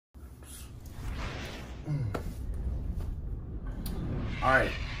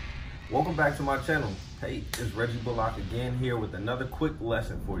Alright, welcome back to my channel. Hey, it's Reginald Bullock again here with another quick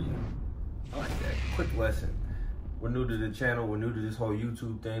lesson for you. I like that, quick lesson. We're new to the channel, we're new to this whole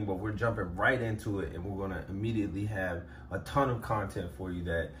YouTube thing, but we're jumping right into it and we're gonna immediately have a ton of content for you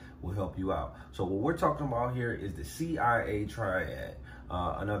that will help you out. So what we're talking about here is the CIA Triad.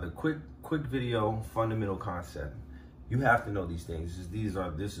 Another quick video, fundamental concept. You have to know these things.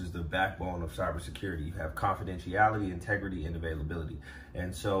 This is the backbone of cybersecurity. You have confidentiality, integrity, and availability.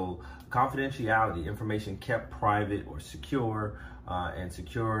 And so confidentiality, information kept private or secure, and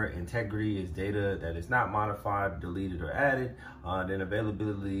secure integrity is data that is not modified, deleted, or added. Then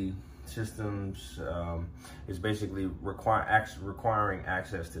availability systems is basically requiring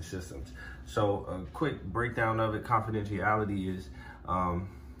access to systems. So a quick breakdown of it, confidentiality is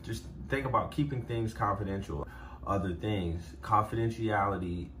just think about keeping things confidential. Other things,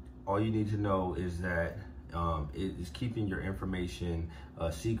 confidentiality, all you need to know is that it is keeping your information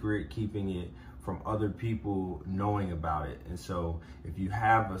secret, keeping it from other people knowing about it. And so if you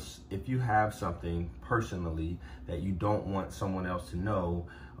have something personally that you don't want someone else to know,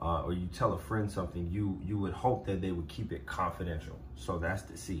 or you tell a friend something, you would hope that they would keep it confidential. So that's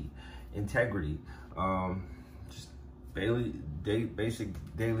the C. Integrity, just basic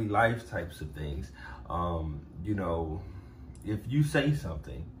daily life types of things. You know, if you say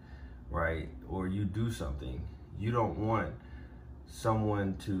something, right, or you do something, you don't want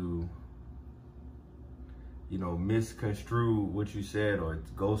someone to, you know, misconstrue what you said or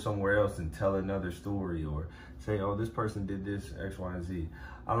go somewhere else and tell another story or say, oh, this person did this, X, Y, and Z.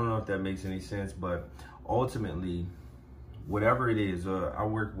 I don't know if that makes any sense, but ultimately, whatever it is, I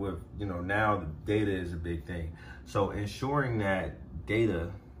work with, you know, now the data is a big thing. So ensuring that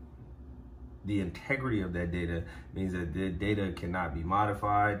data, the integrity of that data means that the data cannot be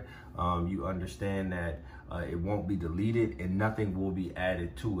modified. You understand that it won't be deleted and nothing will be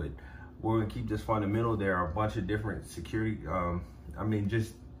added to it. We're gonna keep this fundamental. There are a bunch of different security,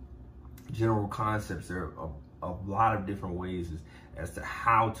 just general concepts. There are a lot of different ways as to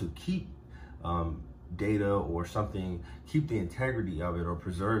how to keep data or something, keep the integrity of it or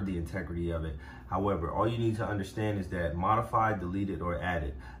preserve the integrity of it. However, all you need to understand is that modified, deleted, or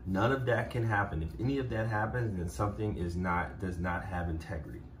added, none of that can happen. If any of that happens, then something does not have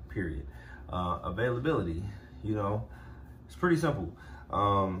integrity, period. Availability, you know, it's pretty simple.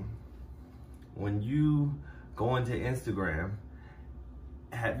 When you go into Instagram,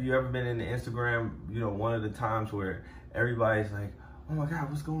 have you ever been in the Instagram, you know, one of the times where everybody's like, oh my God,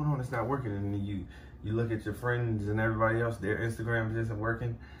 what's going on? It's not working. And then you look at your friends and everybody else, their Instagram isn't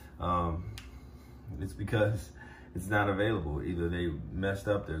working. It's because it's not available. Either they messed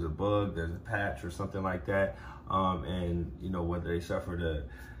up, there's a bug, there's a patch or something like that. And you know, whether they suffered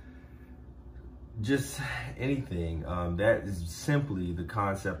just anything, that is simply the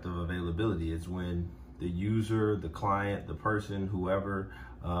concept of availability. It's when the user, the client, the person, whoever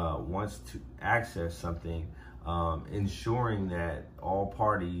wants to access something, ensuring that all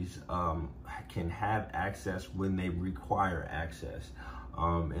parties can have access when they require access,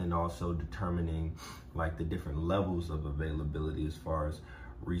 and also determining like the different levels of availability as far as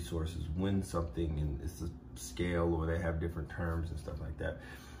resources, when something and it's a scale or they have different terms and stuff like that,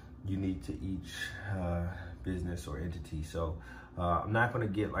 unique to each business or entity. So I'm not going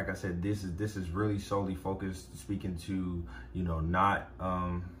to get, like I said, this is really solely focused speaking to, you know, not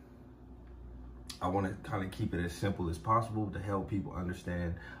I want to kind of keep it as simple as possible to help people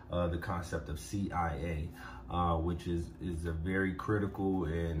understand the concept of CIA, which is a very critical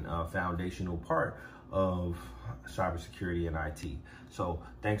and foundational part of cybersecurity and IT. So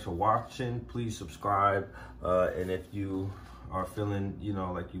thanks for watching. Please subscribe. And if you are feeling, you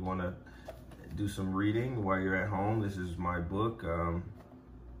know, like you want to do some reading while you're at home, this is my book, From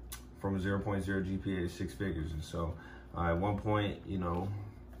 0.0 GPA to 6 figures. And so at one point, you know,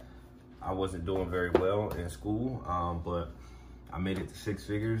 I wasn't doing very well in school, but I made it to 6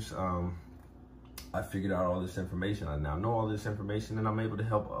 figures. I figured out all this information. I now know all this information, and I'm able to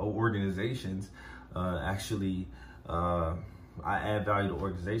help organizations. I add value to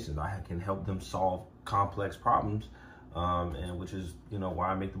organizations. I can help them solve complex problems, and which is, you know, why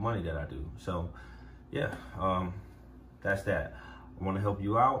I make the money that I do. So, yeah, that's that. I want to help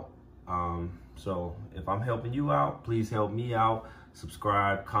you out. So if I'm helping you out, please help me out.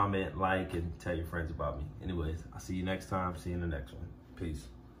 Subscribe, comment, like, and tell your friends about me. Anyways, I'll see you next time. See you in the next one. Peace.